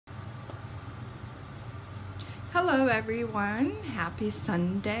Hello everyone, happy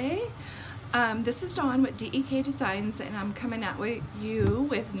Sunday. This is Dawn with DEK Designs and I'm coming out with you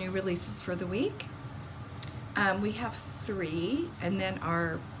with new releases for the week. We have 3 and then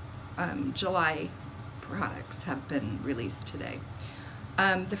our July products have been released today.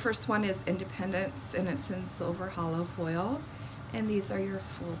 The first one is Independence and it's in silver hollow foil, and these are your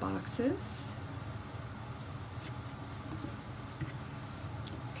full boxes.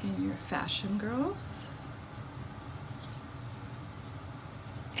 And your Fashion Girls.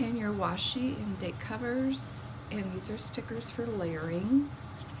 And your washi and date covers, and these are stickers for layering.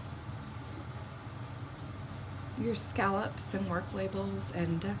 Your scallops and work labels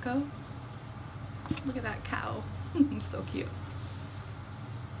and deco. Look at that cow, so cute.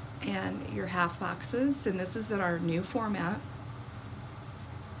 And your half boxes, and this is in our new format,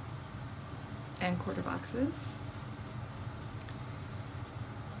 and quarter boxes.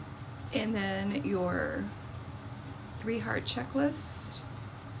 And then your 3 heart checklists,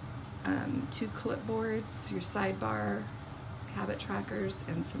 2 clipboards, your sidebar, habit trackers,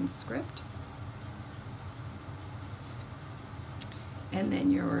 and some script. And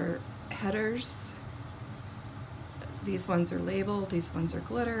then your headers. These ones are labeled, these ones are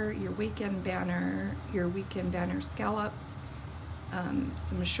glitter, your weekend banner scallop,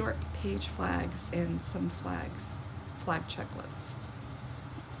 some short page flags, and some flag checklists.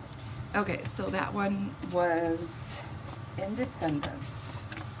 Okay, so that one was Independence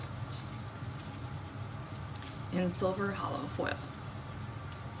in silver hollow foil.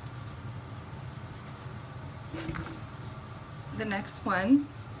 The next one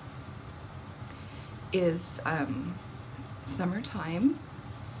is Summertime,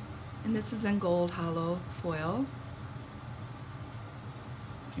 and this is in gold hollow foil.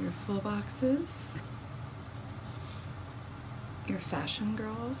 Your full boxes. Your Fashion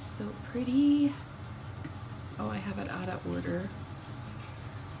Girls, so pretty. Oh, I have it out of order.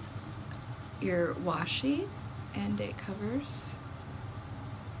 Your washi and date covers.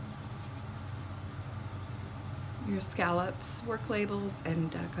 Your scallops, work labels,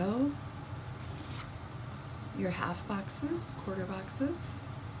 and deco. Your half boxes, quarter boxes.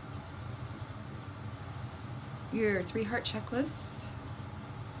 Your 3 heart checklist.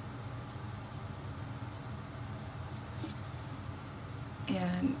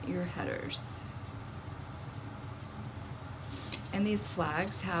 And your headers. And these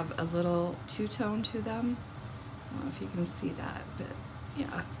flags have a little two-tone to them. I don't know if you can see that, but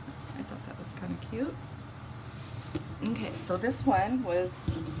yeah, I thought that was kind of cute. Okay, so this one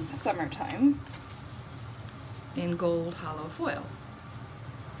was Summertime in gold hollow foil.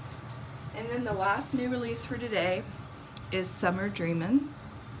 And then the last new release for today is Summer Dreamin',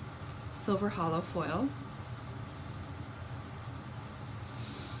 silver hollow foil.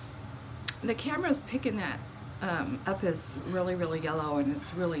 The camera's picking that up as really, really yellow, and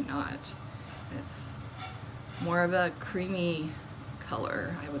it's really not. It's more of a creamy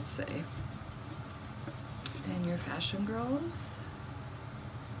color, I would say. And your Fashion Girls.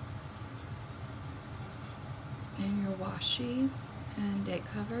 And your washi and date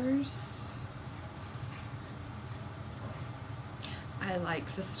covers. I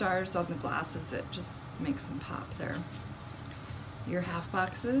like the stars on the glasses, it just makes them pop there. Your half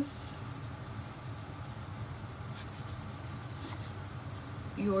boxes.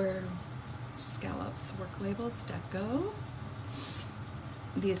 Your scallops, work labels, deco.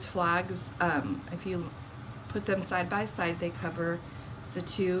 These flags, if you put them side by side, they cover the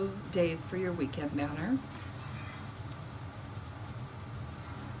 2 days for your weekend banner.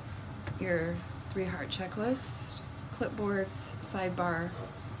 Your 3 heart checklist, clipboards, sidebar,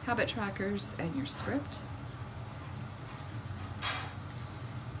 habit trackers, and your script.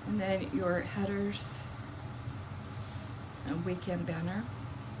 And then your headers and weekend banner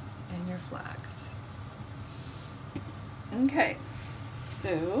and your flags. Okay,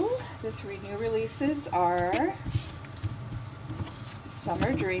 so the 3 new releases are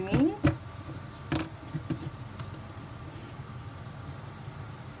Summer Dreaming,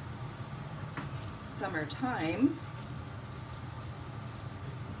 Summertime,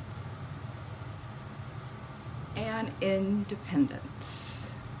 and Independence.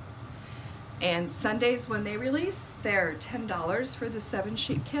 And Sundays when they release, they're $10 for the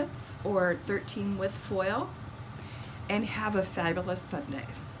 7-sheet kits or $13 with foil. And have a fabulous Sunday.